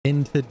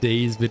In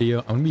today's video,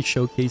 I'm going to be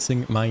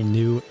showcasing my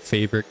new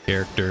favorite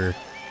character,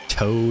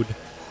 Toad.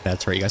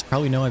 That's right, you guys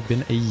probably know I've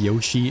been a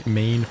Yoshi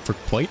main for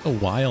quite a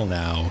while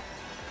now.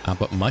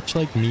 But much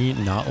like me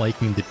not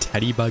liking the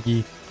Teddy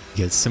Buggy,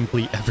 because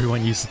simply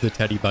everyone uses the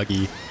Teddy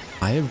Buggy,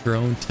 I have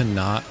grown to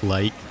not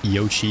like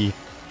Yoshi,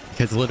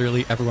 because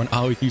literally everyone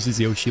always uses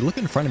Yoshi. Look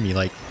in front of me,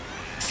 like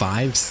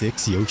 5,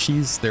 6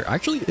 Yoshis. There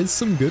actually is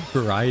some good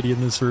variety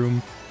in this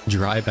room.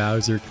 Dry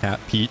Bowser, Cat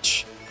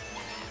Peach.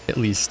 At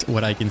least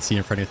what I can see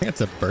in front of me. I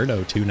think it's a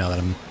Birdo too now that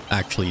I'm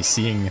actually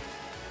seeing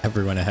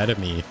everyone ahead of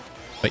me.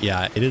 But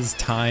yeah, it is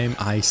time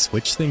I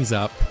switch things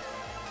up.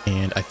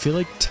 And I feel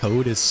like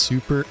Toad is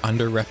super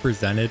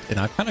underrepresented. And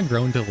I've kind of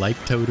grown to like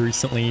Toad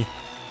recently.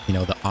 You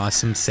know, the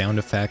awesome sound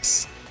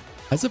effects.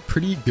 Has a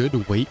pretty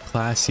good weight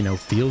class, you know,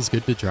 feels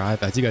good to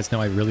drive. As you guys know,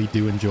 I really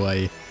do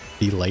enjoy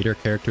the lighter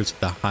characters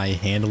with the high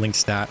handling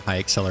stat, high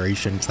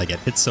acceleration, because I get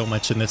hit so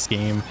much in this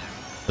game.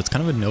 So it's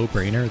kind of a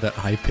no-brainer that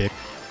I pick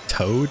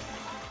Toad.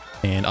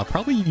 And I'll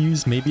probably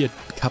use maybe a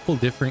couple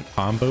different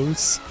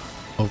combos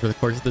over the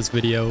course of this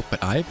video,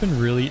 but I've been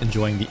really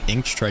enjoying the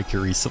Ink Striker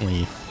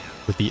recently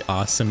with the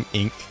awesome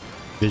ink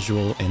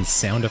visual and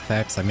sound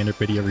effects. I made a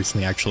video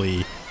recently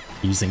actually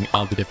using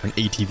all the different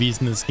ATVs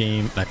in this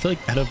game, and I feel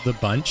like out of the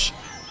bunch,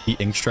 the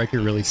Ink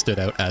Striker really stood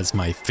out as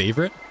my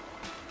favorite.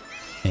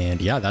 And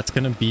yeah, that's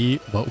going to be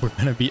what we're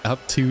going to be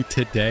up to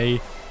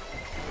today.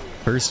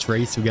 First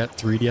race, we got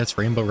 3DS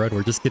Rainbow Road.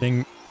 We're just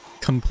getting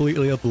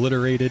completely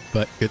obliterated,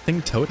 but good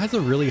thing Toad has a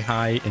really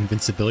high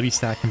invincibility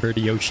stat compared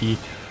to Yoshi,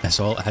 as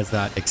well as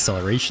that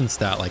acceleration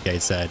stat, like I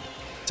said.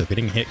 So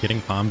getting hit, getting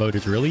comboed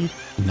is really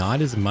not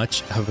as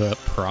much of a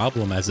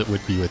problem as it would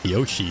be with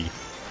Yoshi.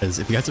 Because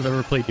if you guys have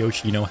ever played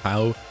Yoshi, you know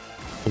how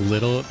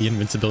little the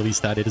invincibility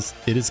stat is.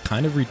 It is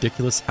kind of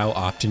ridiculous how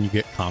often you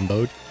get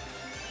comboed,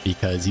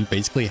 because you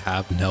basically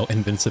have no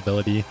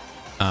invincibility.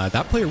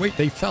 That player, wait,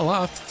 they fell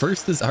off.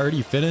 First is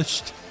already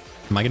finished.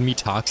 Am I going to be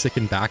toxic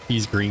and back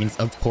these greens?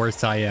 Of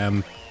course I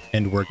am.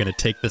 And we're going to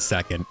take the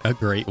second. A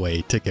great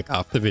way to kick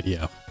off the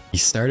video. We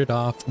started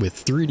off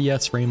with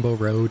 3DS Rainbow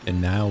Road, and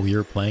now we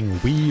are playing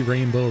Wii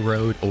Rainbow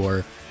Road,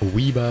 or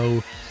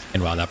Weebo.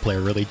 And wow, that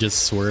player really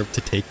just swerved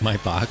to take my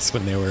box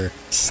when they were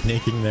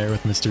snaking there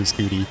with Mr.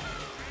 Scooty.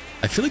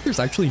 I feel like there's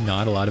actually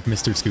not a lot of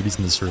Mr. Scooties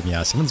in this room.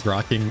 Yeah, someone's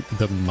rocking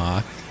the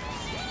Mach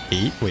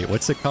 8. Wait,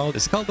 what's it called?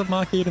 Is it called the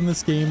Mach 8 in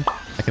this game?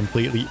 I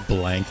completely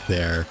blanked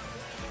there.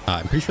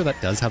 I'm pretty sure that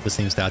does have the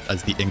same stats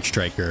as the Ink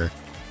Striker,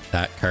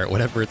 that cart,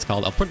 whatever it's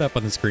called. I'll put it up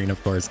on the screen,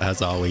 of course,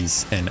 as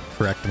always, and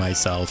correct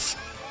myself.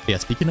 But yeah,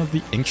 speaking of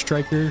the Ink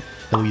Striker,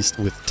 at least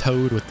with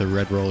Toad, with the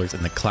red rollers,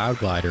 and the Cloud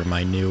Glider,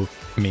 my new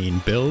main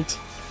build,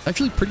 it's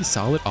actually pretty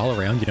solid all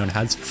around. You know, it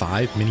has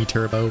 5 mini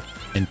turbo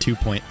and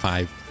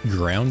 2.5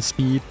 ground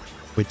speed,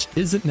 which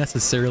isn't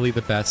necessarily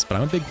the best, but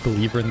I'm a big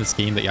believer in this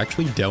game that you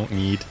actually don't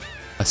need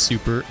a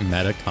super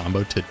meta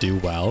combo to do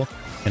well.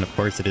 And of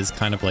course, it is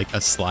kind of like a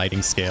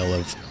sliding scale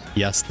of,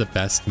 yes, the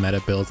best meta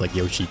builds like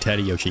Yoshi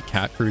Teddy, Yoshi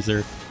Cat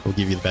Cruiser will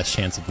give you the best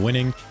chance of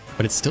winning,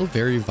 but it's still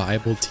very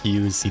viable to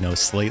use, you know,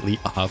 slightly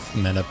off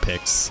meta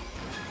picks,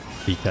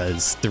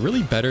 because they're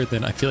really better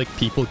than I feel like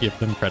people give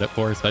them credit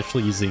for,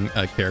 especially using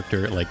a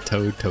character like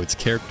Toad, Toad's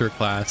character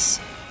class,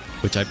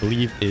 which I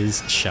believe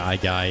is Shy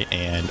Guy,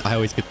 and I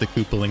always get the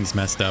Koopalings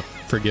messed up.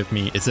 Forgive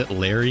me. Is it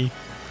Larry?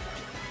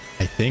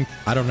 I think.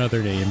 I don't know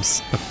their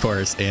names, of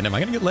course. And am I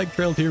going to get leg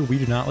trailed here? We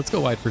do not. Let's go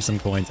wide for some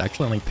coins.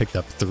 Actually, only picked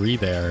up 3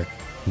 there.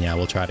 Yeah,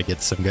 we'll try to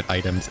get some good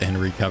items and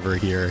recover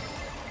here.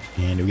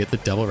 And we get the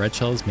double red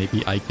shells.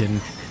 Maybe I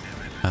can...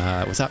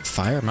 was that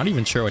fire? I'm not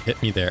even sure what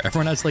hit me there.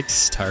 Everyone has, like,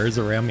 stars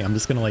around me. I'm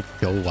just going to, like,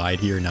 go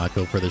wide here, not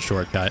go for the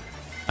shortcut.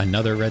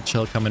 Another red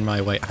shell coming my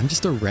way. I'm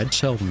just a red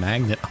shell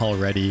magnet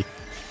already.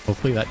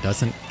 Hopefully that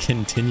doesn't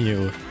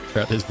continue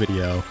throughout this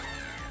video.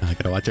 I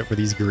gotta watch out for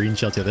these green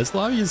shells here. This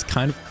lobby is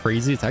kind of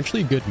crazy. It's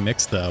actually a good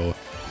mix, though,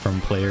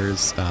 from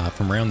players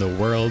from around the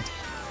world.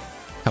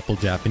 A couple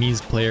Japanese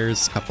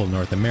players, a couple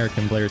North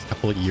American players, a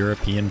couple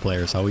European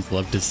players. I always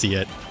love to see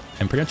it.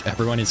 And pretty much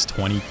everyone is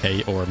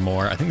 20k or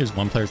more. I think there's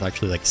one player who's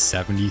actually like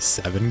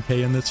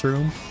 77k in this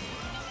room.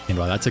 And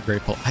wow, that's a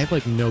great pull. I have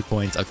like no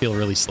coins. I feel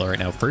really slow right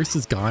now. First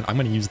is gone. I'm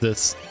gonna use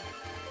this.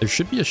 There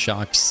should be a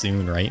shock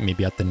soon, right?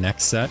 Maybe at the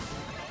next set.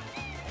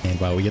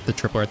 And wow, we get the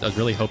triple earth. I was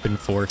really hoping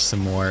for some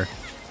more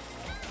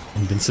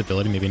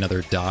invincibility, maybe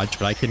another dodge,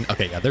 but I can...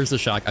 Okay, yeah, there's a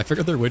shock. I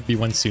figured there would be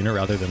one sooner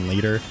rather than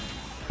later.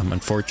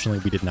 Unfortunately,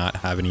 we did not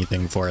have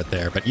anything for it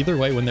there. But either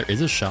way, when there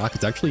is a shock,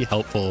 it's actually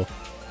helpful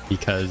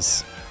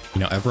because,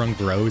 you know, everyone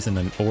grows in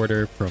an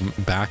order from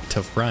back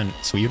to front.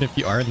 So even if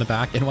you are in the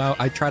back, and wow,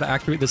 I try to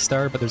activate the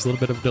star, but there's a little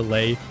bit of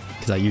delay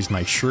because I used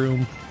my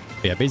shroom.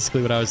 But yeah,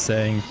 basically what I was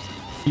saying,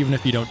 even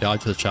if you don't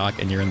dodge the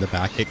shock and you're in the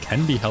back, it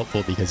can be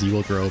helpful because you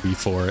will grow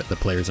before the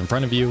players in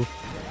front of you.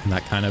 And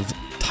that kind of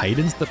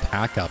tightens the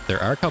pack up.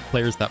 There are a couple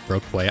players that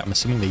broke away. I'm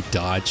assuming they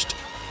dodged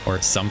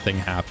or something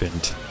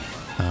happened.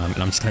 And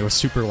I'm just going to go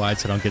super wide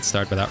so I don't get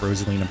started by that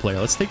Rosalina player.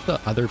 Let's take the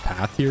other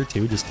path here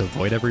too, just to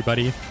avoid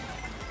everybody.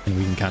 And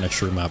we can kind of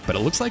shroom up. But it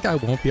looks like I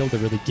won't be able to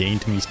really gain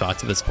too many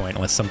spots at this point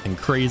unless something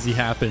crazy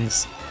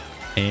happens.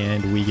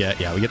 And we get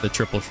the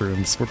triple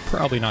shrooms. We're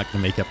probably not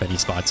going to make up any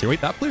spots here.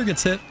 Wait, that player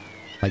gets hit.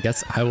 I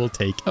guess I will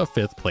take a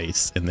 5th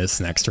place in this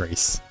next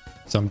race.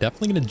 So I'm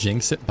definitely going to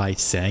jinx it by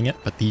saying it,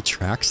 but the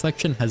track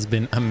selection has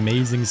been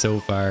amazing so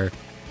far.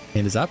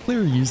 And is that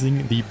player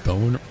using the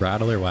Bone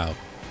Rattler? Wow.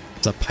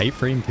 There's a pipe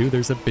frame too.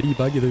 There's a Bitty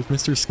Buggy. There's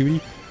Mr.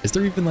 Scooty. Is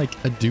there even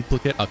like a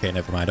duplicate? Okay,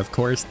 never mind. Of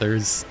course,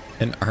 there's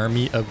an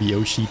army of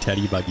Yoshi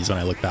Teddy Buggies when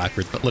I look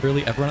backwards. But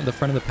literally everyone at the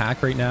front of the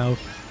pack right now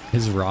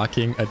is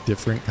rocking a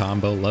different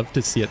combo. Love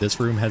to see it. This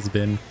room has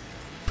been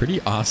pretty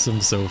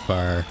awesome so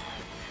far.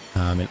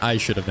 And I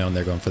should have known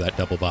they're going for that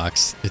double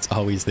box. It's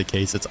always the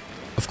case. It's,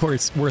 of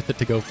course, worth it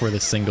to go for the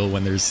single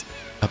when there's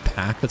a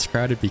pack that's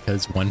crowded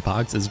because one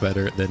box is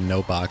better than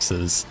no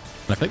boxes.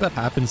 And I think that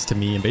happens to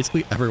me and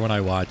basically everyone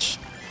I watch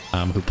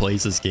who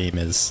plays this game.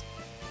 Is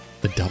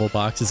the double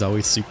box is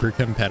always super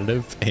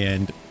competitive,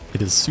 and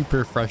it is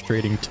super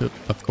frustrating to,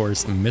 of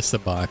course, miss a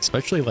box,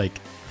 especially like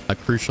a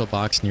crucial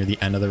box near the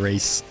end of the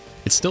race.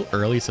 It's still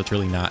early, so it's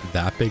really not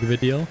that big of a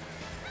deal.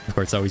 Of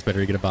course, it's always better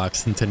to get a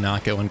box than to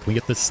not get one. Can we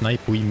get the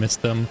snipe? We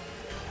missed them.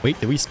 Wait,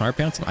 did we smart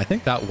bounce him? I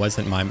think that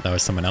wasn't mine. That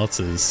was someone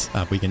else's.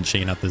 We can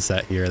chain up the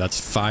set here. That's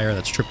fire.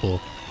 That's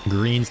triple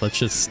greens. Let's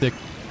just stick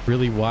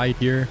really wide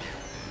here.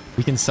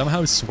 We can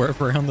somehow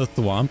swerve around the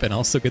thwomp and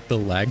also get the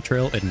lag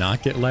trail and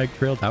not get lag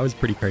trailed. That was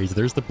pretty crazy.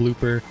 There's the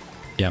blooper.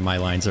 Yeah, my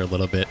lines are a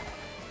little bit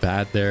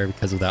bad there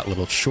because of that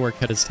little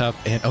shortcut is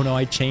tough. And oh no,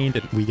 I chained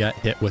and we got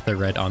hit with a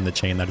red on the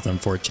chain. That is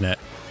unfortunate.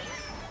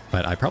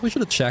 But I probably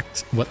should have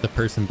checked what the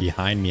person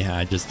behind me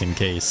had just in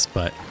case.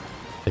 But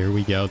there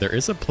we go. There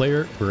is a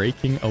player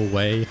breaking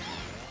away.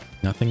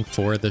 Nothing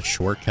for the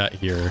shortcut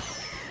here.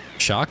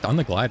 Shocked on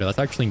the glider. That's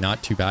actually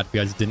not too bad. If you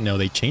guys didn't know,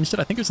 they changed it.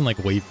 I think it was in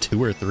like wave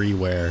 2 or 3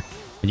 where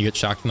when you get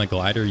shocked on the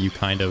glider, you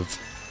kind of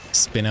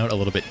spin out a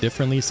little bit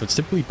differently. So it's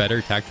typically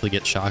better to actually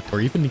get shocked or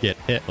even to get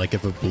hit. Like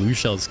if a blue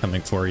shell is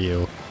coming for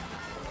you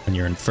when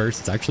you're in first,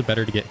 it's actually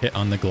better to get hit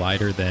on the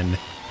glider than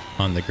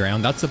on the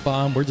ground. That's a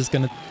bomb. We're just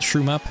going to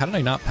shroom up. How did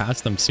I not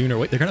pass them sooner?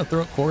 Wait, they're going to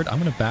throw it forward. I'm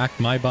going to back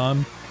my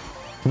bomb.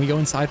 Can we go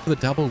inside for the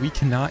double? We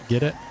cannot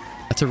get it.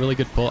 That's a really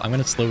good pull. I'm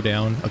going to slow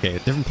down. Okay, a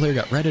different player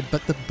got redded,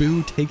 but the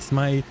boo takes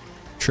my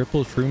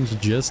triple shrooms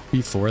just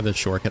before the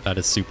shortcut. That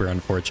is super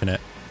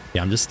unfortunate.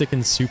 Yeah, I'm just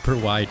sticking super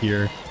wide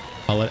here.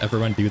 I'll let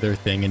everyone do their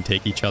thing and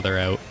take each other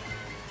out.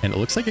 And it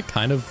looks like it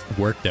kind of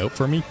worked out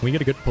for me. Can we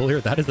get a good pull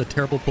here? That is a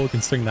terrible pull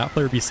considering that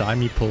player beside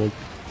me pulled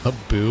a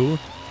boo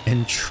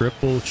and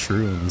triple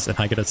shrooms. And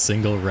I get a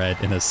single red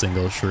and a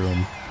single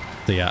shroom.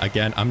 So yeah,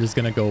 again, I'm just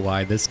going to go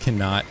wide. This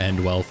cannot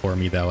end well for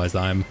me though, as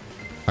I'm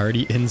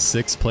already in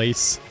 6th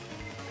place.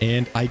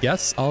 And I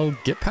guess I'll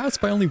get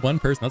past by only one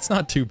person. That's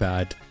not too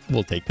bad.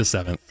 We'll take the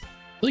 7th. I feel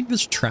like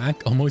this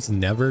track almost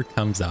never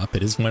comes up.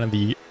 It is one of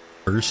the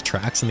first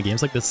tracks in the game.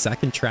 It's like the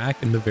second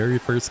track in the very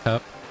first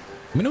cup.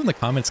 Let me know in the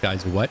comments,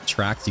 guys, what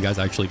tracks you guys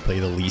actually play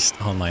the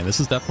least online. This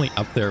is definitely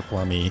up there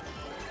for me,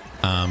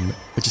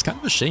 which is kind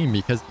of a shame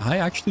because I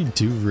actually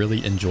do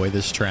really enjoy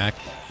this track.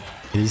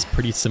 It is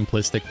pretty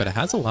simplistic, but it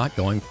has a lot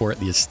going for it.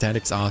 The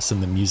aesthetic's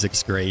awesome. The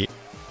music's great.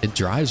 It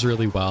drives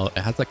really well. It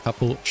has a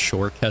couple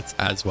shortcuts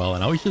as well,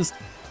 and always just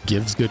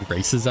gives good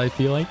races, I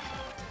feel like.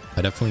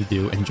 I definitely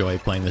do enjoy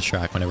playing this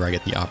track whenever I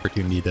get the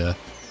opportunity to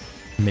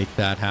make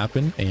that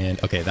happen.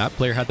 And okay, that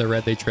player had the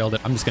red. They trailed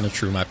it. I'm just going to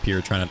shroom up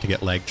here, try not to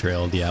get leg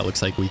trailed. Yeah, it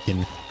looks like we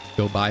can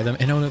go by them.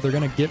 And oh no, they're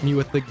going to get me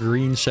with the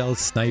green shell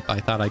snipe. I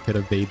thought I could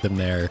evade them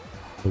there,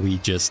 but we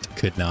just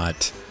could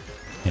not.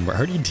 And we're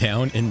already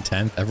down in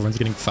 10th. Everyone's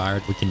getting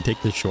fired. We can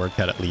take the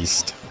shortcut at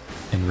least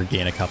and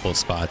regain a couple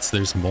spots.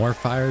 There's more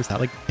fires. Is that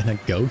like in a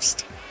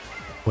ghost?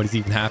 What is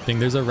even happening?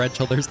 There's a red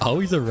shell. There's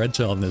always a red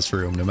shell in this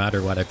room, no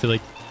matter what. I feel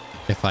like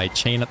if I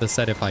chain at the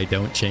set, if I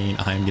don't chain,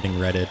 I'm getting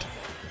redded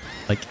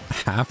like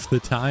half the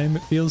time,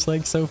 it feels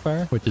like so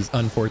far, which is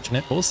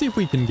unfortunate. We'll see if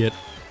we can get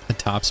a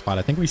top spot.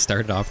 I think we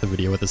started off the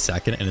video with a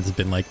 2nd and it's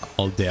been like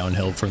all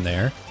downhill from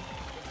there.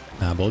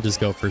 But we'll just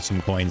go for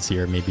some coins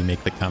here, maybe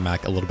make the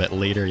comeback a little bit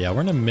later. Yeah,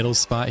 we're in a middle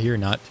spot here,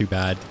 not too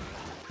bad.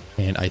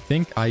 And I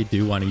think I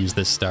do want to use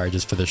this star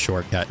just for the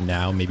shortcut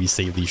now, maybe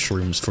save these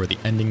shrooms for the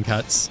ending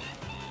cuts.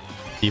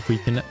 See if we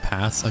can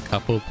pass a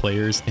couple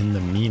players in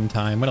the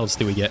meantime. What else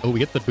do we get? Oh, we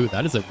get the boot.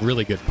 That is a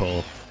really good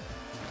pull.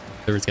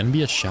 There was going to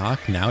be a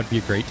shock. Now would be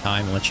a great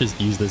time. Let's just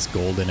use this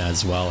golden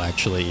as well,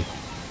 actually,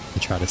 to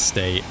try to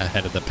stay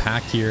ahead of the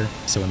pack here.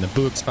 So when the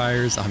boo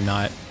expires, I'm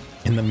not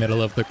in the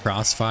middle of the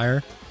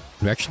crossfire.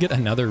 We actually get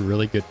another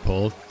really good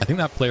pull. I think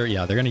that player,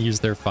 yeah, they're going to use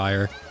their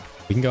fire.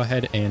 We can go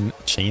ahead and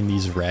chain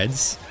these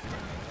reds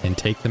and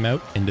take them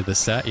out into the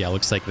set. Yeah,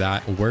 looks like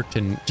that worked.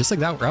 And just like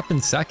that, we're up in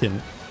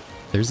 2nd.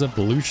 There's a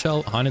blue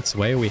shell on its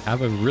way. We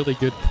have a really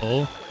good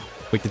pull.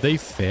 Wait, did they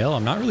fail?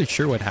 I'm not really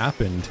sure what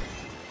happened.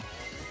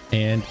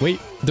 And wait,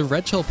 the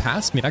red shell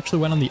passed me. It actually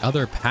went on the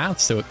other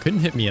path, so it couldn't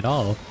hit me at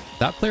all.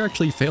 That player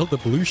actually failed the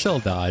blue shell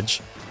dodge.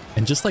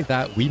 And just like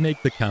that, we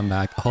make the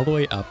comeback all the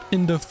way up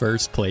into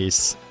 1st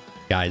place.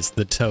 Guys,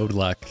 the Toad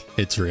luck,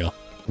 it's real.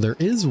 There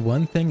is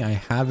one thing I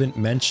haven't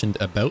mentioned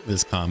about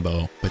this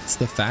combo, but it's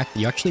the fact that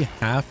you actually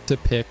have to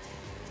pick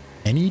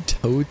any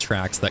Toad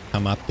tracks that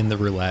come up in the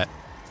roulette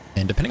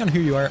And depending on who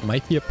you are, it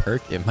might be a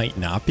perk, it might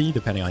not be,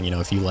 depending on, you know,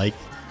 if you like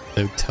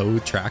the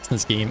Toad tracks in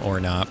this game or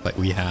not. But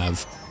we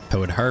have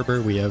Toad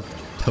Harbor, we have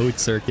Toad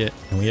Circuit,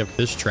 and we have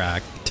this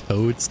track,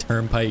 Toad's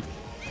Turnpike.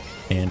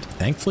 And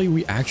thankfully,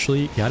 we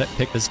actually got it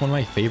picked. This is one of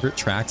my favorite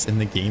tracks in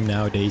the game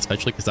nowadays,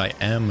 especially because I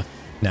am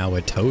now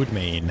a Toad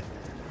main,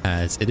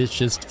 as it is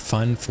just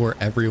fun for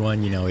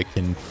everyone. You know, it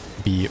can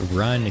be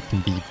run, it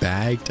can be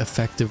bagged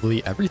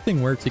effectively,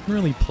 everything works. You can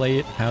really play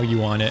it how you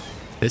want it.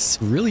 This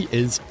really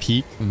is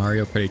peak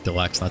Mario Kart 8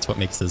 Deluxe. That's what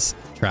makes this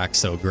track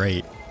so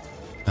great.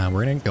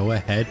 We're gonna go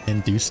ahead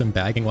and do some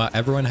bagging. While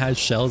everyone has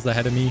shells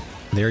ahead of me,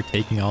 they're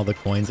taking all the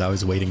coins I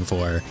was waiting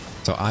for.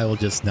 So I will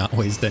just not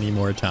waste any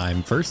more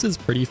time. First is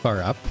pretty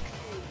far up,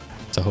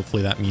 so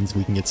hopefully that means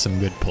we can get some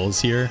good pulls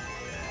here.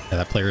 Yeah,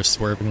 that player is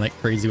swerving like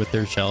crazy with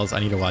their shells. I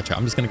need to watch out.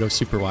 I'm just gonna go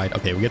super wide.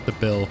 Okay, we get the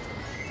bill.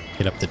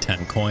 Get up to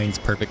 10 coins.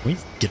 Perfect. Can we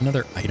get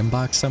another item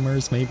box somewhere?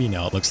 Maybe?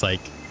 No, it looks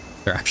like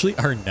there actually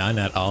are none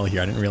at all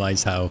here. I didn't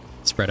realize how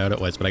spread out it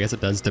was, but I guess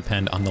it does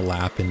depend on the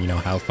lap and, you know,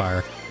 how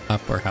far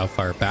up or how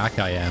far back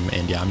I am.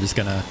 And yeah, I'm just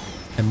gonna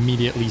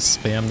immediately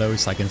spam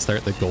those so I can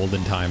start the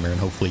golden timer and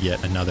hopefully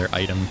get another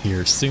item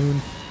here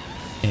soon.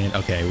 And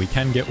okay, we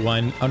can get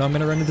one. Oh no, I'm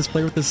gonna run into this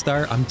player with the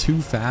star. I'm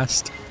too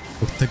fast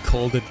with the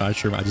golden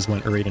mushroom. I just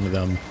went right into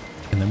them.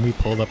 And then we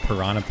pull the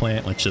piranha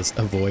plant. Let's just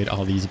avoid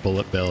all these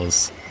bullet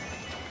bills.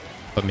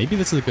 But maybe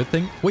this is a good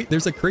thing. Wait,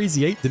 there's a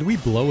crazy 8. Did we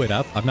blow it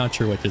up? I'm not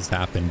sure what just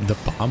happened. The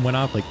bomb went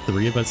off. Like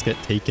 3 of us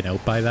get taken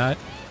out by that.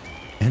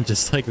 And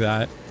just like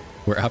that,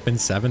 we're up in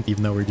 7th,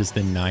 even though we're just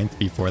in 9th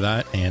before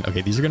that. And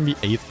okay, these are going to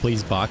be 8th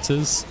place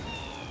boxes.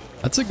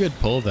 That's a good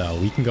pull, though.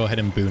 We can go ahead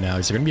and boo now.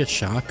 Is there going to be a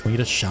shock? Can we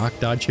get a shock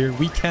dodge here?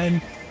 We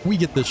can. We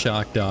get the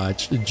shock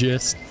dodge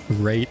just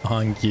right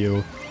on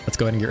cue. Let's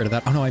go ahead and get rid of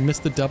that. Oh no, I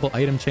missed the double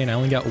item chain. I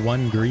only got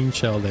one green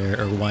shell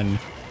there, or one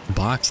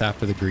box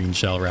after the green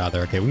shell,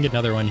 rather. Okay, we can get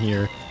another one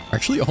here. We're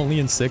actually only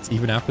in 6,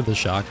 even after the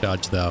shock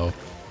dodge, though.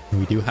 And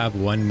we do have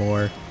one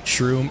more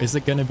shroom. Is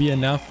it going to be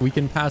enough? We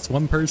can pass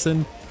one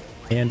person.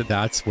 And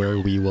that's where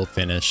we will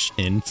finish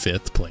in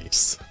 5th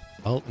place.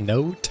 Well,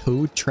 no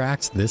Toad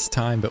tracks this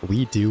time, but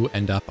we do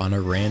end up on a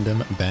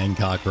random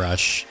Bangkok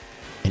rush.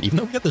 And even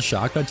though we got the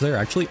shock dodge there,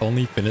 I actually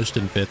only finished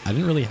in 5th. I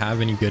didn't really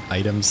have any good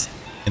items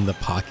in the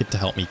pocket to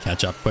help me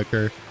catch up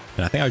quicker.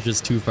 And I think I was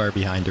just too far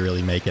behind to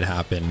really make it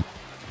happen.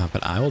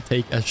 But I will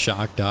take a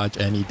shock dodge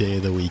any day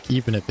of the week,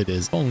 even if it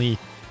is only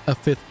a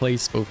 5th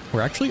place. But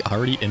we're actually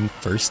already in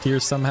 1st here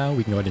somehow.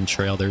 We can go ahead and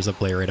trail. There's a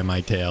player right on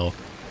my tail.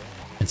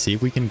 And see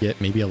if we can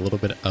get maybe a little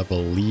bit of a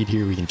lead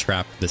here. We can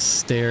trap the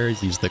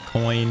stairs, use the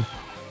coin.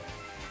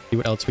 See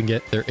what else we can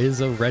get. There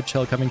is a red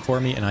shell coming for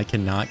me, and I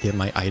cannot get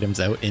my items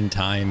out in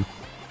time.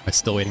 I'm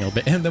still waiting a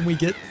little bit. And then we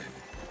get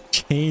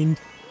chained.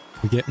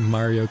 We get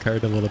Mario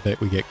Kart a little bit.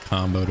 We get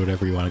comboed,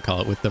 whatever you want to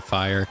call it, with the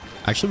fire.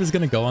 Actually, I was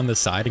going to go on the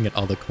side and get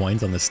all the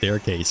coins on the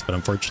staircase, but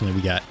unfortunately,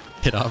 we got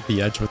hit off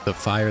the edge with the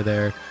fire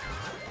there.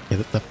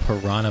 Get the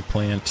piranha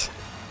plant.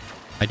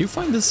 I do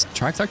find this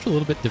track's actually a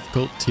little bit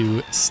difficult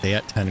to stay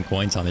at 10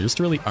 coins on. There just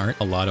really aren't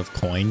a lot of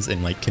coins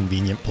in like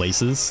convenient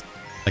places.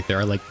 Like there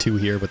are like 2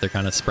 here, but they're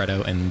kind of spread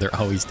out and they're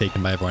always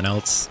taken by everyone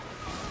else.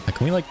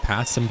 Can we like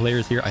pass some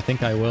players here? I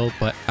think I will,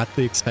 but at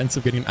the expense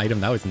of getting an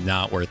item, that was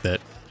not worth it.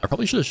 I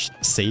probably should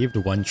have saved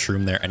one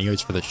shroom there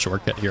anyways for the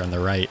shortcut here on the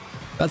right.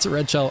 That's a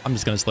red shell. I'm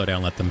just going to slow down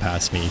and let them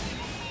pass me.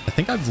 I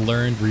think I've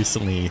learned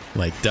recently,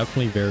 like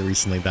definitely very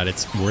recently, that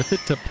it's worth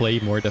it to play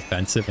more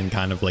defensive and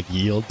kind of like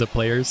yield to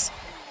players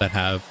that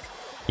have,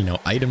 you know,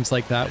 items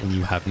like that when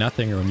you have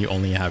nothing or when you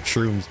only have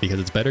shrooms, because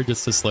it's better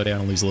just to slow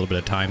down and lose a little bit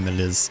of time than it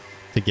is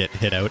to get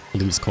hit out,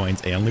 lose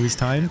coins, and lose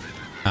time.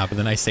 But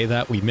then I say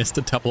that, we missed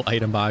a double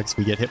item box,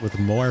 we get hit with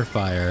more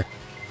fire,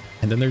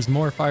 and then there's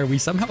more fire. We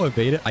somehow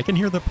evade it. I can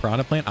hear the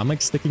piranha plant. I'm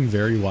like sticking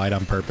very wide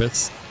on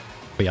purpose.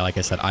 But yeah, like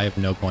I said, I have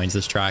no coins.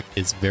 This track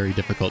is very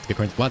difficult to get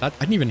coins. Wow, I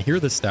didn't even hear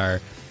the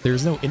star.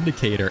 There's no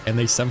indicator, and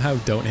they somehow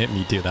don't hit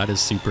me too. That is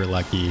super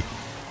lucky.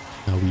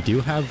 We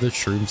do have the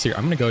shrooms here.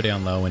 I'm going to go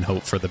down low and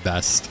hope for the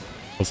best.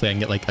 Hopefully I can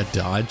get like a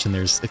dodge, and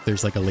if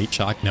there's like a late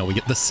shock. No, we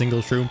get the single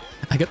shroom.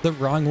 I get the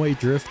wrong way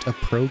drift, a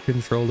pro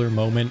controller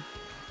moment.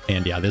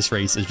 And yeah, this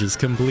race is just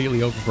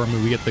completely over for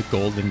me. We get the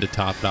golden to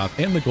top it off,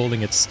 and the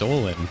golden gets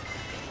stolen.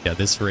 Yeah,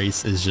 this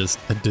race is just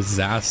a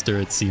disaster,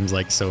 it seems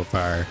like so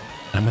far.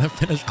 I'm going to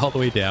finish all the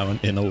way down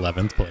in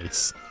 11th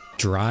place.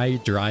 Dry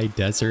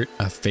desert,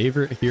 a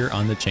favorite here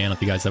on the channel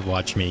if you guys have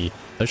watched me,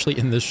 especially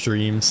in the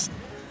streams.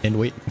 And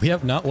wait, we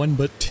have not one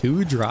but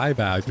 2 dry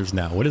Bowsers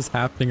now. What is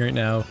happening right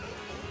now?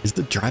 Is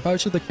the dry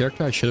Bowser the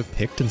character I should have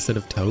picked instead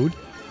of Toad?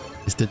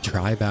 Is the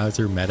dry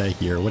Bowser meta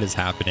here? What is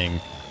happening?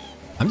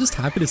 I'm just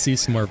happy to see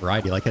some more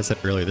variety. Like I said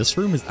earlier, this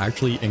room is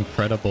actually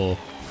incredible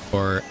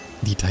for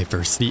the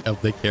diversity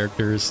of the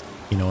characters.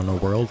 You know, in a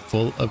world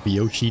full of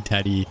Yoshi,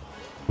 Teddy,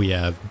 we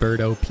have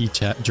Birdo,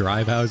 Peachette,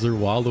 Dry Bowser,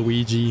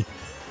 Waluigi,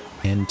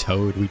 and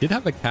Toad. We did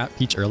have a Cat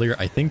Peach earlier.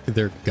 I think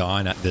they're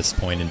gone at this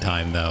point in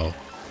time, though.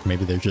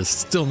 Maybe they're just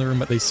still in the room,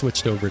 but they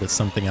switched over to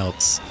something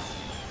else.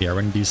 Yeah,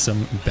 we're going to do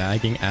some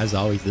bagging as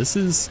always. This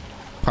is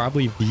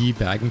probably the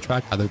bagging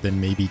track other than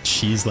maybe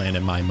Cheeseland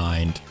in my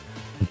mind.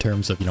 in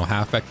terms of, you know,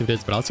 how effective it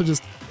is, but also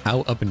just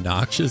how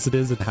obnoxious it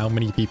is and how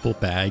many people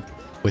bag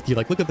with you.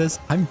 Like, look at this.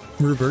 I'm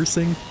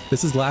reversing.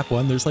 This is lap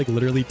 1. There's like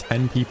literally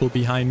 10 people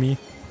behind me.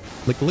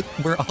 Like, look,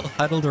 we're all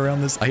huddled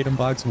around this item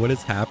box. What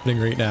is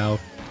happening right now?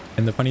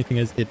 And the funny thing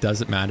is, it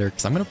doesn't matter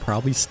because I'm going to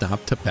probably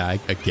stop to bag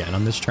again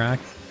on this track.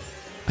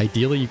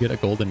 Ideally, you get a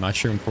golden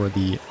mushroom for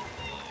the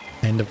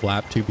end of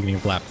lap 2, beginning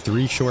of lap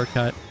 3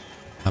 shortcut.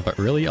 But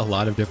really, a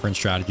lot of different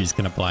strategies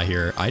can apply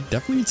here. I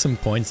definitely need some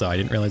coins, though. I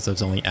didn't realize I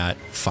was only at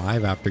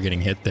 5 after getting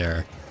hit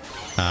there.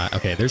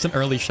 Okay, there's an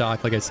early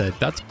shock. Like I said,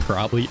 that's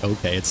probably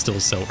okay. It's still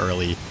so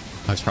early.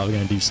 I was probably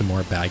going to do some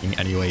more bagging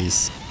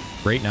anyways.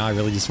 Right now, I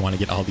really just want to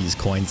get all these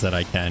coins that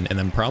I can, and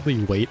then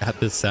probably wait at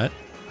this set,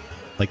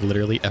 like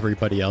literally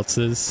everybody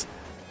else's,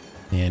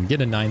 and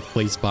get a 9th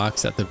place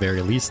box at the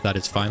very least. That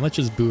is fine. Let's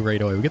just boo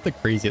right away. We get the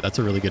crazy. That's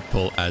a really good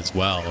pull as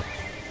well.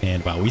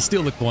 And wow, we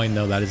steal the coin,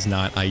 though. That is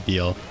not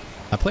ideal.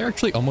 That player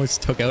actually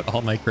almost took out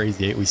all my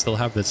crazy 8. We still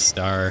have the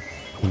star,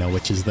 you know,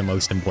 which is the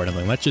most important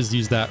thing. Let's just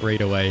use that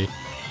right away.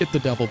 Get the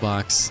double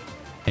box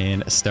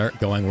and start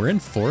going. We're in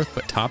 4th,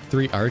 but top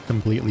 3 are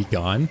completely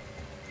gone.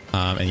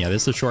 And yeah,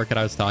 this is the shortcut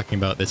I was talking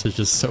about. This is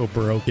just so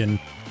broken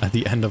at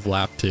the end of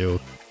lap 2.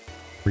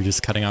 We're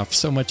just cutting off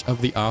so much of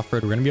the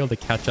off-road. We're going to be able to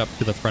catch up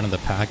to the front of the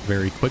pack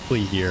very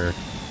quickly here.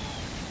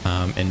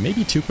 And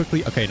maybe too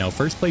quickly. Okay, no,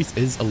 first place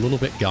is a little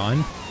bit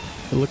gone,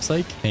 it looks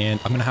like. And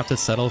I'm going to have to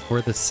settle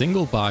for the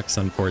single box,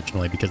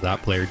 unfortunately, because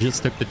that player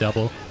just took the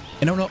double.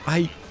 And oh no,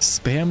 I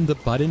spammed the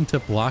button to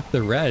block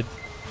the red,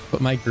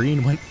 but my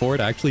green went forward.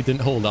 I actually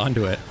didn't hold on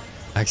to it.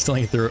 I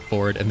accidentally threw it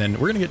forward, and then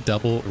we're going to get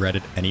double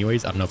redded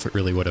anyways. I don't know if it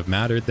really would have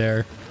mattered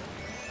there.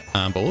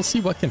 But we'll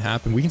see what can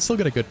happen. We can still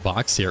get a good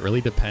box here. It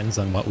really depends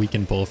on what we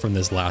can pull from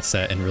this last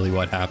set and really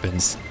what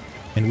happens.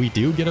 And we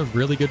do get a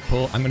really good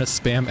pull. I'm going to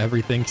spam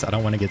everything because I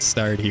don't want to get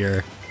starred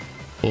here.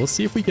 We'll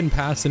see if we can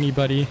pass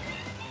anybody.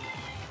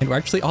 And we're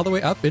actually all the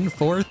way up in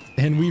 4th,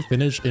 and we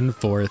finish in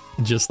 4th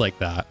just like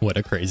that. What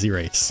a crazy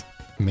race.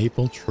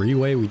 Maple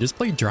Treeway. We just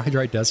played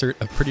Dry Desert,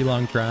 a pretty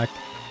long track.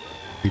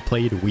 We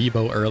played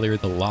Weibo earlier,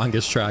 the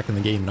longest track in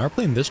the game. Now we're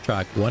playing this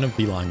track, one of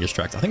the longest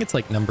tracks. I think it's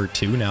like number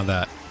 2 now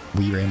that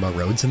Wii Rainbow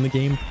Road's in the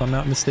game, if I'm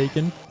not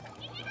mistaken.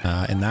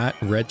 And that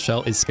red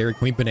shell is scary.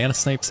 Can we banana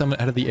snipe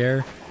someone out of the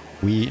air?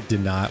 We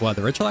did not. Wow,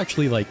 the red shell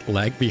actually like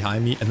lagged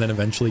behind me and then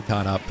eventually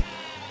caught up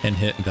and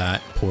hit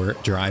that poor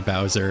Dry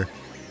Bowser.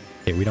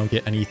 Okay, we don't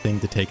get anything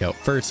to take out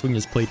first. We can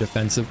just play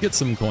defensive, get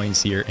some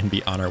coins here, and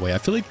be on our way. I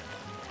feel like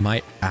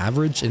my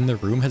average in the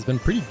room has been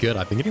pretty good.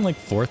 I've been getting like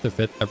 4th or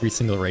 5th every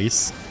single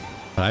race,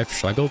 but I've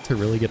struggled to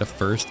really get a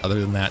first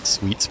other than that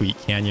sweet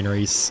canyon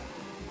race.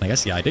 And I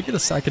guess, yeah, I did get a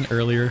 2nd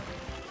earlier,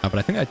 but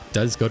I think that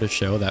does go to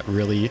show that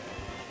really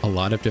a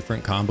lot of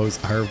different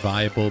combos are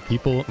viable.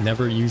 People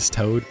never use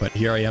Toad, but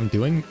here I am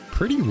doing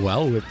pretty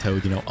well with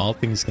Toad, you know, all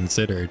things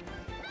considered.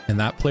 And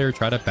that player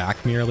tried to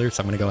back me earlier,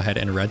 so I'm going to go ahead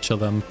and red shell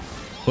them.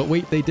 But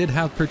wait, they did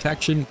have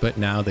protection, but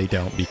now they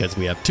don't because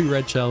we have 2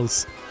 red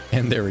shells.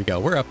 And there we go.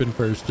 We're up in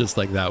 1st just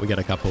like that. We got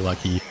a couple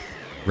lucky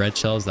red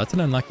shells. That's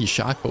an unlucky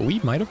shock, but we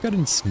might have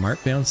gotten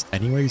smart bounced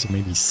anyways, or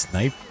maybe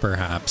sniped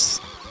perhaps.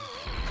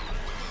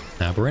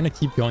 Now, but we're going to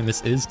keep going.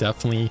 This is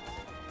definitely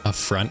a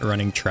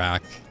front-running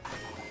track.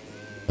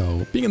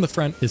 So being in the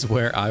front is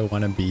where I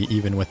want to be,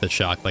 even with a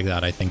shock like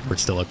that. I think we're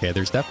still okay.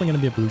 There's definitely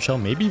going to be a blue shell,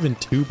 maybe even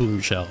 2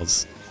 blue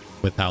shells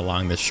with how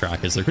long this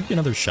track is. There could be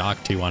another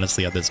shock too,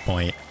 honestly, at this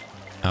point.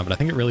 But I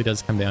think it really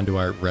does come down to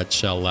our red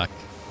shell luck,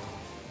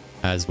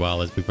 as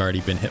well as we've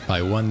already been hit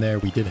by 1 there.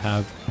 We did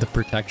have the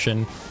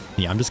protection.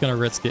 Yeah, I'm just going to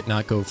risk it,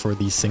 not go for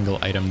the single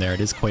item there. It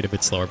is quite a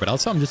bit slower, but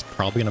also I'm just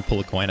probably going to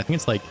pull a coin. I think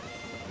it's like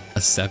a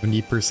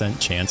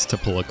 70% chance to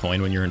pull a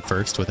coin when you're in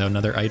 1st without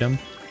another item.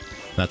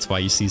 That's why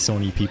you see so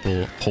many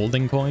people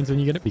holding coins when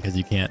you get it, because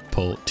you can't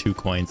pull 2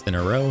 coins in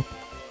a row.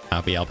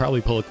 But yeah, I'll probably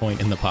pull a coin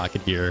in the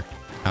pocket here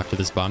after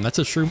this bomb. That's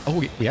a shroom.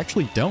 Oh, we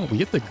actually don't. We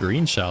get the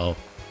green shell.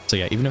 So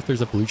yeah, even if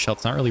there's a blue shell,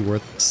 it's not really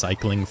worth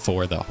cycling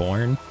for the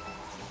horn,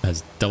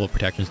 as double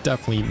protection is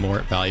definitely more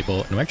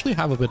valuable. And we actually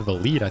have a bit of a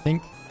lead. I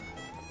think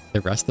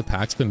the rest of the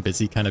pack's been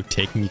busy kind of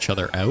taking each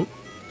other out,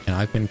 and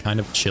I've been kind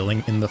of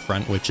chilling in the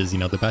front, which is, you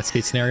know, the best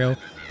case scenario.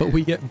 But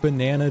we get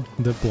bananaed,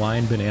 the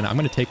blind banana. I'm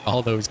going to take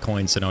all those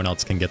coins so no one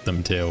else can get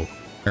them too.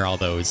 Or all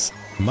those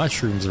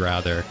mushrooms,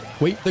 rather.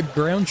 Wait, the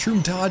ground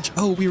shroom dodge.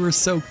 Oh, we were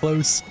so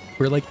close.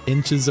 We're like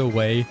inches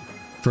away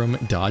from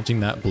dodging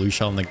that blue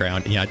shell on the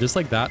ground. And yeah, just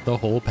like that, the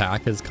whole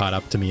pack has caught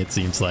up to me, it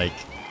seems like.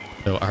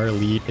 So our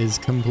lead is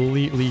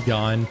completely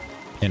gone.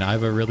 And I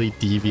have a really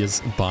devious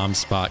bomb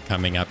spot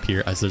coming up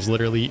here, as there's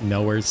literally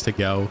nowheres to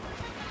go.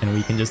 And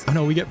we can just... Oh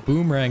no, we get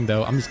boomerang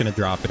though. I'm just going to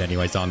drop it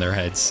anyways on their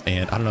heads.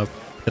 And I don't know,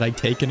 did I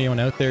take anyone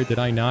out there? Did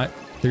I not?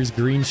 There's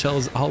green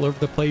shells all over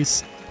the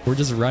place. We're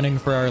just running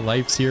for our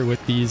lives here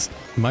with these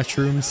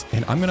mushrooms.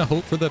 And I'm going to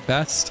hope for the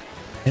best.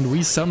 And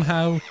we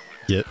somehow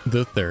get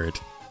the 3rd.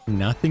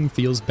 Nothing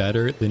feels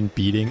better than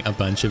beating a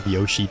bunch of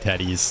Yoshi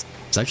teddies.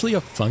 There's actually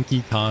a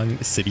Funky Kong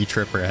City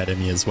Tripper ahead of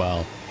me as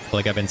well.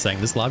 like I've been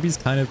saying, this lobby's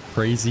kind of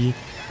crazy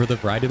for the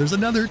variety. There's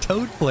another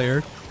Toad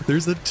player.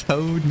 There's a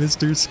Toad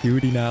Mr.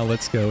 Scooty now.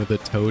 Let's go. The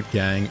Toad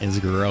gang is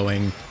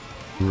growing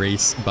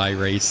race by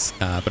race.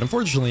 But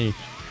unfortunately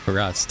for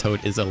us,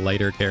 Toad is a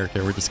lighter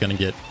character. We're just going to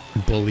get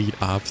bullied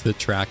off the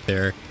track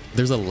there.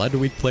 There's a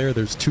Ludwig player.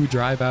 There's 2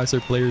 Dry Bowser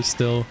players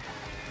still.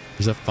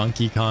 There's a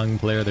Funky Kong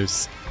player.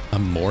 There's a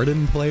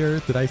Morden player.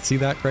 Did I see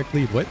that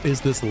correctly? What is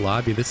this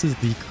lobby? This is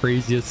the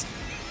craziest,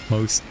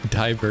 most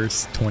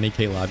diverse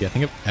 20k lobby I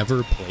think I've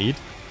ever played.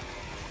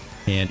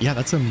 And yeah,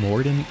 that's a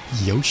Morden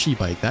Yoshi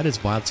bike. That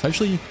is wild,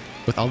 especially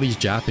with all these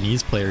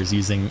Japanese players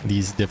using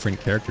these different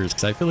characters,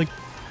 because I feel like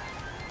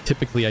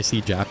typically I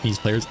see Japanese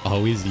players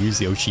always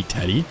use Yoshi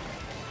Teddy.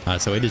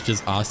 So it is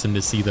just awesome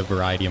to see the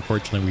variety.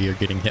 Unfortunately, we are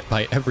getting hit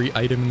by every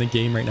item in the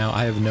game right now.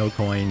 I have no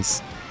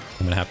coins.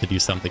 I'm gonna have to do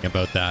something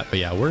about that. But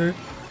yeah, we're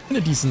in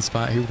a decent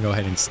spot here. We can go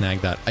ahead and snag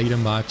that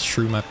item box,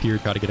 shroom up here,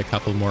 try to get a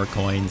couple more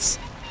coins.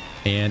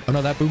 And oh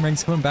no, that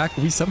boomerang's coming back.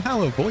 We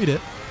somehow avoid it.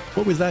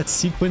 What was that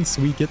sequence?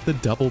 We get the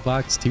double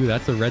box too.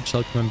 That's a red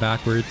shell coming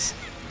backwards.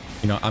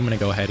 You know, I'm gonna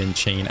go ahead and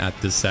chain at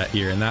this set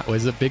here, and that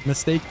was a big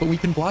mistake, but we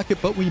can block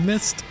it, but we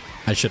missed.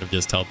 I should have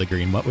just held the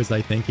green. What was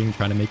I thinking?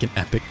 Trying to make an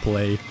epic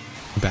play,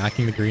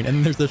 backing the green, and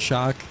then there's a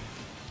shock.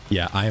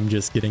 Yeah, I am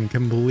just getting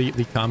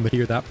completely comboed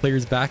here. That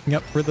player's backing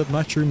up for the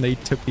mushroom. They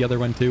took the other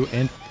one too,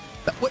 and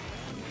that, what?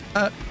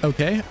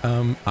 Okay,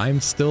 I'm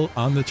still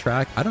on the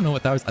track. I don't know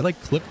what that was. I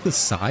like clipped the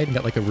side and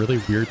got like a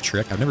really weird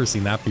trick. I've never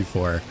seen that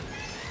before.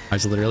 I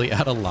was literally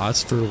at a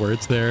loss for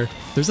words there.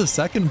 There's a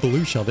second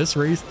blue shell. This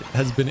race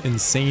has been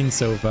insane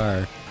so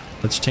far.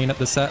 Let's chain up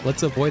the set.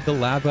 Let's avoid the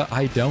lava.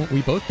 I don't.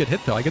 We both get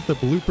hit though. I get the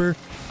blooper.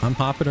 I'm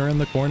hopping around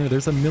the corner.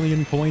 There's a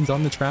million coins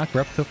on the track.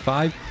 We're up to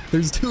 5.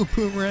 There's 2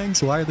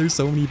 boomerangs. Why are there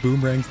so many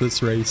boomerangs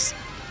this race?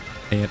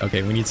 And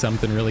okay, we need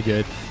something really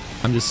good.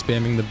 I'm just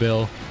spamming the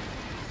bill.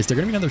 Is there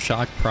going to be another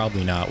shock?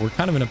 Probably not. We're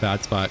kind of in a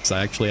bad spot because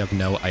I actually have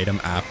no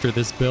item after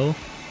this bill.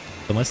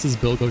 Unless this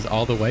bill goes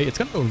all the way. It's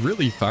going to go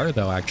really far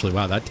though, actually.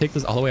 Wow, that takes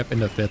us all the way up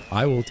into 5th.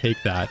 I will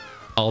take that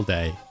all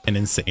day. An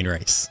insane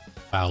race.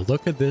 Wow,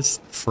 look at this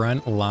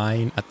front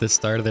line at the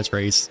start of this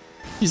race.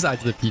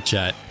 Besides the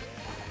Peachette.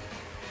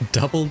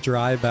 Double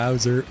Dry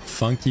Bowser,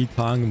 Funky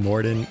Kong,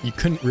 Morden. You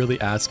couldn't really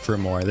ask for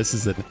more. This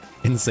is an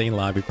insane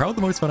lobby. Probably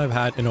the most fun I've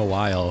had in a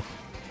while.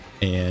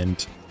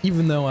 And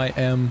even though I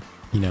am,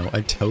 you know,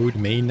 a Toad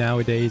main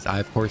nowadays, I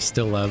of course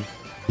still love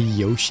the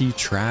Yoshi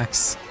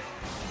tracks.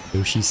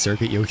 Yoshi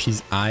Circuit,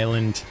 Yoshi's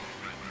Island,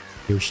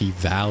 Yoshi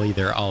Valley.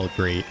 They're all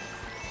great.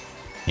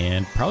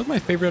 And probably my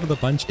favorite out of the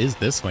bunch is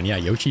this one. Yeah,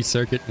 Yoshi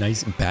Circuit,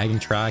 nice bagging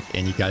track.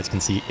 And you guys can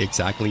see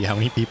exactly how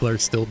many people are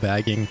still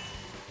bagging.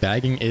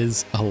 Bagging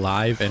is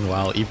alive and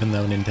well, even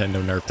though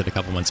Nintendo nerfed it a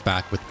couple months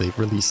back with the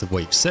release of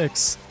Wave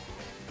 6.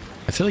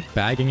 I feel like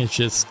bagging is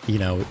just, you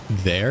know,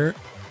 there,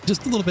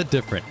 just a little bit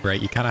different, right?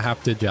 You kind of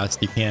have to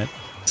adjust. You can't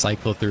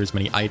cycle through as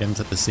many items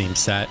at the same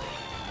set.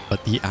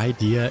 But the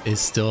idea is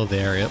still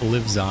there. It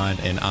lives on,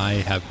 and I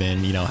have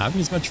been, you know,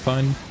 having as much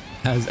fun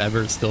as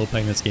ever still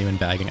playing this game and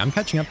bagging. I'm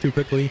catching up too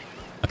quickly.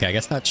 Okay, I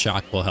guess that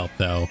shock will help,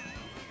 though.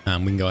 We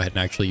can go ahead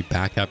and actually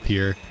back up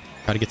here.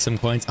 Try to get some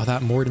coins. Oh,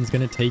 that Morden's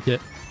going to take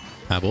it.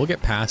 But we'll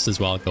get past as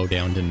well. Go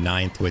down to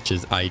 9th, which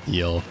is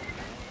ideal.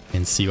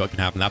 And see what can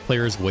happen. That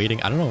player is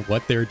waiting. I don't know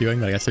what they're doing,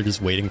 but I guess they're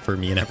just waiting for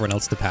me and everyone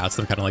else to pass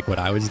them, kind of like what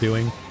I was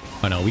doing.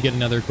 Oh, no, we get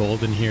another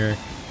golden here.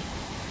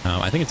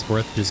 I think it's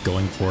worth just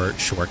going for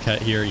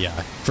shortcut here. Yeah,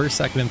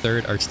 1st, 2nd, and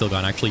 3rd are still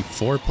gone. Actually,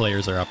 4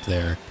 players are up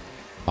there.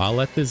 I'll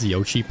let this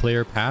Yoshi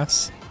player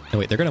pass. No,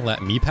 wait, they're going to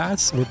let me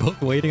pass? We're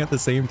both waiting at the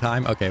same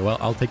time? Okay, well,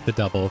 I'll take the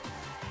double.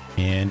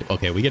 And,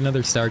 okay, we get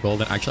another star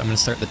golden. Actually, I'm going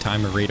to start the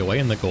timer right away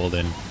in the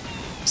golden.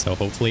 So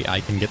hopefully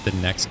I can get the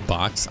next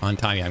box on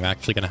time. I'm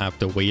actually going to have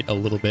to wait a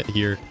little bit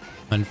here.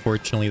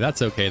 Unfortunately,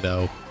 that's okay,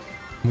 though.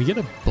 Can we get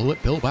a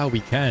bullet bill? Wow, we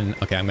can.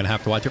 Okay, I'm going to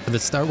have to watch out for the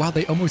star. Wow,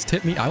 they almost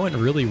hit me. I went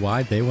really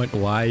wide. They went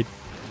wide.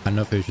 I don't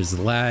know if it was just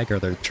lag or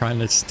they're trying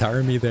to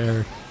star me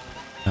there.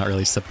 Not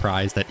really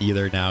surprised at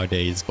either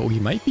nowadays, but we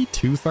might be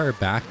too far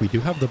back. We do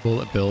have the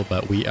bullet bill,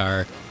 but we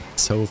are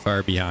so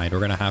far behind. We're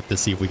going to have to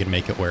see if we can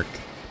make it work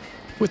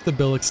with the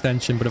bill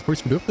extension. But of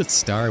course, we do have the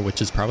star,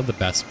 which is probably the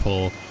best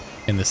pull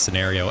in this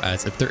scenario,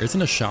 as if there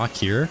isn't a shock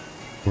here,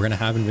 we're going to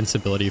have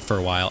invincibility for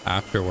a while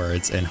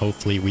afterwards, and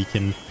hopefully we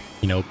can,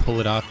 you know, pull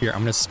it off here.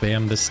 I'm going to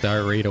spam the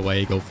star right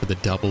away, go for the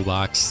double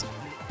box,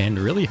 and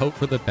really hope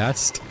for the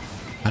best.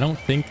 I don't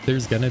think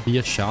there's going to be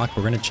a shock.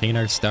 We're going to chain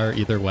our star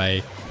either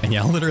way. And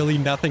yeah, literally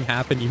nothing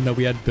happened, even though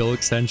we had bill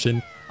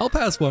extension. I'll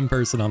pass one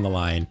person on the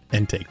line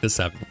and take the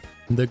 7th.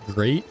 The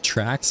great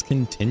tracks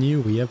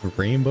continue. We have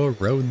Rainbow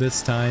Road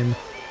this time.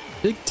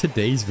 I think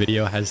today's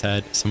video has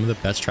had some of the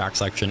best track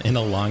selection in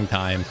a long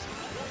time,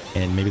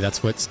 and maybe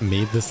that's what's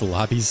made this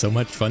lobby so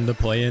much fun to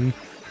play in.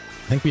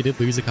 I think we did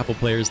lose a couple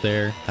players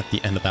there at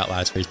the end of that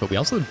last race, but we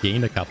also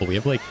gained a couple. We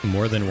have like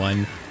more than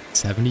one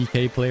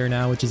 70k player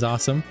now, which is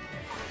awesome.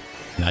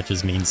 And that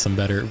just means some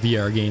better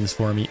VR games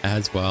for me,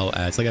 as well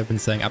as, like I've been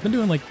saying, I've been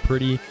doing like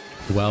pretty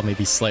well,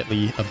 maybe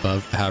slightly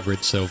above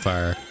average so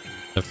far.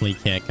 Definitely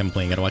can't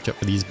complain. Gotta watch out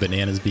for these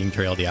bananas being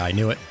trailed. Yeah, I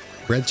knew it.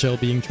 red shell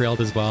being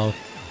trailed as well.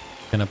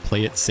 Gonna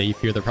play it safe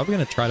here. They're probably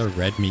gonna try to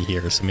red me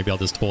here, so maybe I'll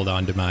just hold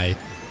on to my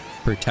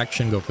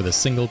protection, go for the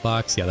single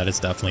box. Yeah, that is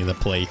definitely the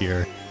play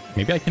here.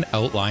 Maybe I can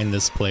outline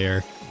this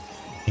player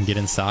and get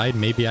inside.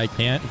 Maybe I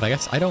can't, but I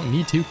guess I don't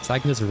need to because I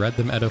can just red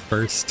them out of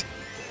first.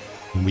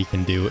 And we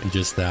can do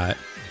just that.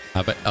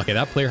 But okay,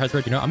 that player has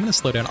red. You know, I'm going to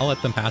slow down. I'll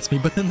let them pass me,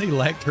 but then they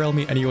lag trail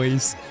me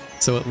anyways.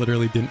 So it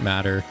literally didn't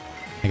matter.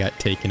 I got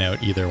taken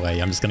out either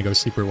way. I'm just going to go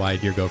super wide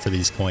here, go for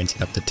these coins,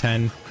 get up to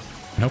 10.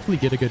 And hopefully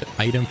get a good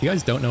item. If you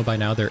guys don't know by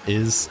now, there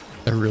is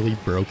a really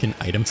broken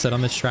item set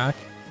on this track.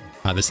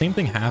 The same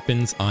thing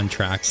happens on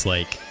tracks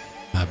like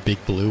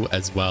Big Blue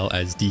as well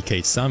as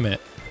DK Summit,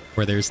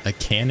 where there's a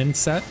cannon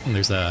set, and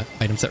there's a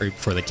item set right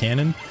before the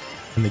cannon.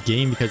 And the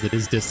game, because it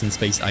is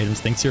distance-based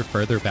items, thinks you're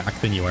further back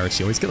than you are,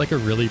 so you always get like a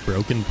really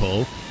broken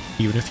pull,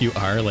 even if you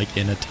are like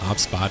in a top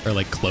spot or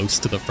like close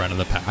to the front of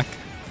the pack.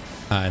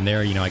 And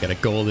there, you know, I got a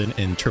golden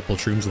and triple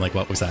shrooms in like,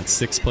 what was that,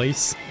 6th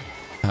place?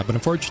 But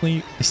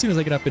unfortunately, as soon as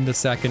I get up into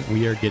 2nd,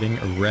 we are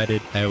getting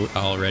redded out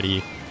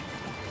already.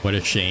 What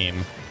a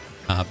shame.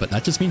 But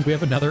that just means we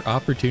have another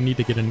opportunity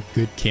to get a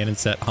good cannon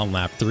set on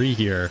lap 3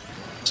 here.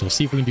 So we'll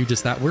see if we can do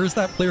just that. Where's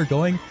that player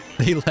going?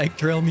 They lag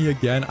trail me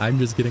again. I'm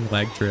just getting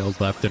lag trails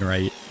left and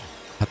right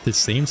at the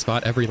same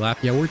spot every lap.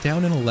 Yeah, we're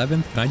down in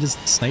 11th. Can I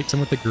just snipe some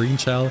with the green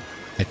shell?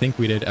 I think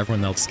we did.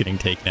 Everyone else getting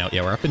taken out.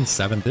 Yeah, we're up in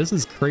 7th. This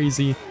is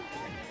crazy.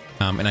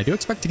 And I do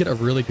expect to get a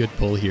really good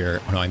pull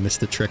here. Oh no, I missed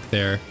the trick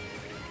there.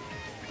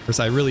 Of course,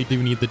 I really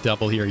do need the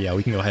double here. Yeah,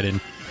 we can go ahead and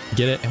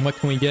get it. And what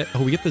can we get?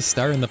 Oh, we get the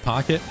star in the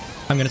pocket.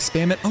 I'm going to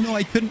spam it. Oh no,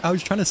 I couldn't. I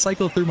was trying to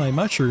cycle through my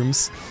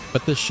mushrooms,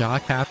 but the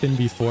shock happened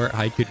before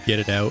I could get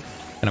it out.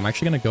 And I'm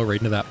actually going to go right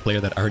into that player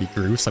that already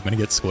grew, so I'm going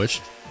to get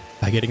squished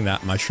by getting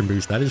that mushroom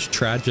boost. That is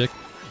tragic.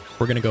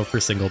 We're going to go for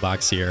single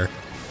box here.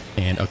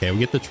 And okay, we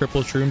get the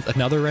triple shrooms.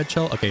 Another red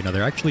shell? Okay, no,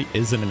 there actually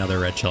isn't another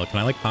red shell. Can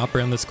I like pop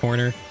around this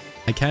corner?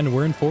 I can.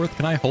 We're in 4th.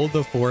 Can I hold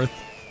the 4th?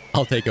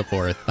 I'll take a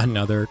 4th.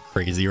 Another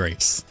crazy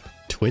race.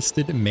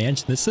 Twisted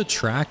Mansion. This is a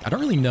track. I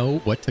don't really know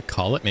what to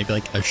call it. Maybe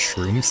like a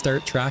shroom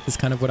start track is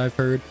kind of what I've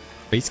heard.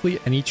 Basically,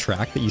 any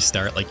track that you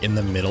start like in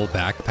the middle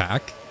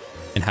backpack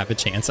and have a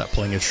chance at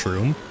pulling a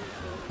shroom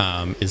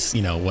is,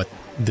 you know, what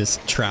this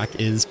track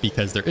is,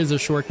 because there is a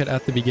shortcut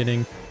at the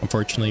beginning.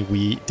 Unfortunately,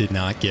 we did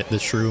not get the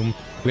shroom.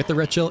 We get the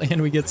red shell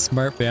and we get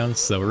smart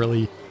bounce. So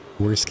really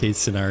worst case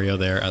scenario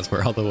there as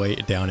we're all the way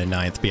down in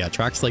 9th. But yeah,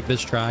 tracks like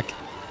this track,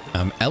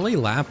 LA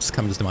Laps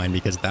comes to mind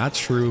because that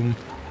shroom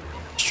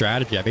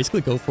strategy, I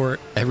basically go for it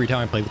every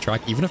time I play the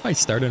track. Even if I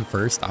start in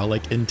 1st, I'll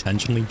like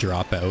intentionally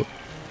drop out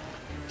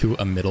to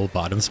a middle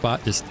bottom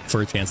spot just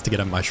for a chance to get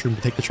a mushroom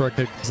to take the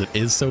shortcut because it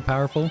is so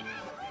powerful.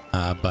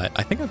 But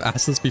I think I've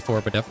asked this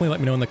before, but definitely let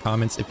me know in the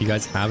comments if you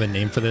guys have a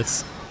name for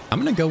this. I'm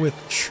gonna go with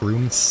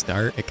Shroom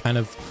Start. It kind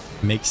of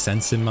makes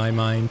sense in my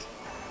mind,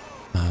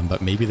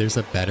 but maybe there's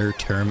a better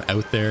term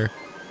out there.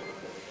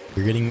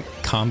 You're getting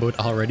comboed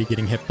already,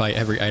 getting hit by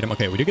every item.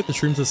 Okay, we do get the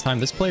shrooms this time.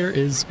 This player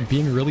is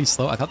being really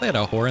slow. I thought they had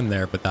a horn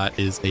there, but that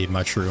is a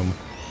mushroom.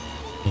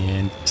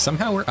 And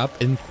somehow we're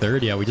up in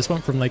 3rd. Yeah, we just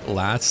went from like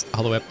last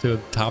all the way up to a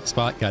top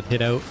spot, got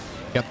hit out,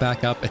 got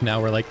back up, and now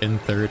we're like in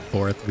 3rd,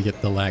 4th. We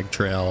get the lag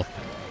trail.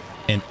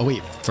 And oh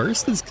wait,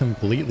 1st is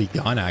completely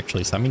gone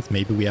actually. So that means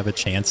maybe we have a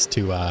chance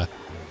to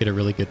get a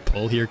really good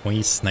pull here. Can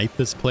we snipe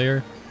this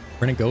player?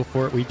 We're gonna go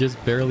for it. We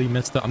just barely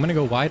missed it. I'm gonna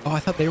go wide. Oh, I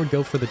thought they would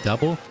go for the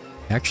double.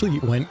 Actually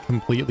went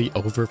completely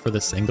over for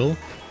the single.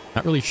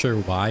 Not really sure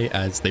why,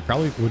 as they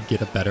probably would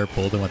get a better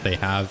pull than what they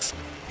have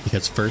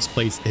because 1st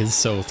place is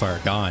so far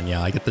gone.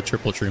 Yeah, I get the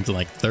triple shrooms in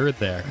like 3rd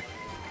there.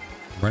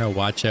 We're gonna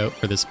watch out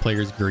for this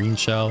player's green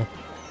shell.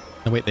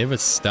 No, wait, they have a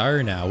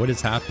star now. What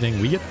is happening?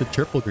 We get the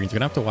triple greens. We're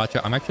gonna have to watch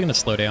out. I'm actually gonna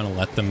slow down and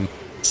let them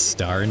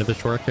star into the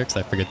short kicks.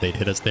 I figured they'd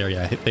hit us there.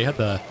 Yeah, they had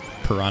the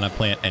piranha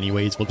plant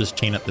anyways. We'll just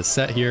chain up the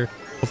set here.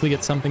 Hopefully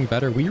get something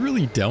better. We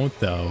really don't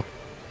though.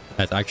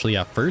 That's actually,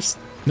 yeah, 1st.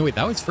 No, wait,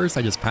 that was 1st.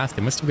 I just passed.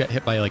 They must have got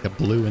hit by like a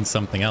blue and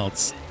something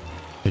else.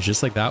 It's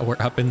just like that. We're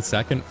up in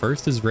 2nd.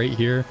 1st is right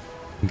here.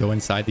 Go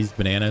inside these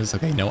bananas.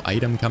 Okay, no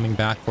item coming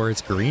back for us.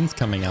 Green's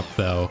coming up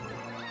though.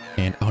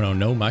 And oh no,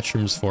 no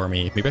mushrooms for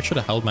me. Maybe I should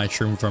have held my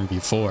shroom from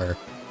before.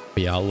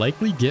 But yeah, I'll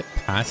likely get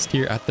past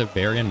here at the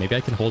very end. Maybe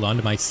I can hold on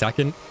to my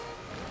 2nd.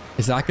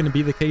 Is that going to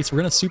be the case? We're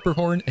going to super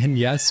horn, and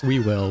yes, we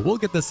will. We'll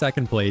get the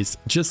 2nd place,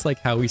 just like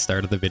how we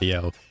started the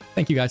video.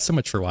 Thank you guys so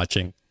much for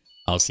watching.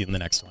 I'll see you in the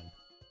next one.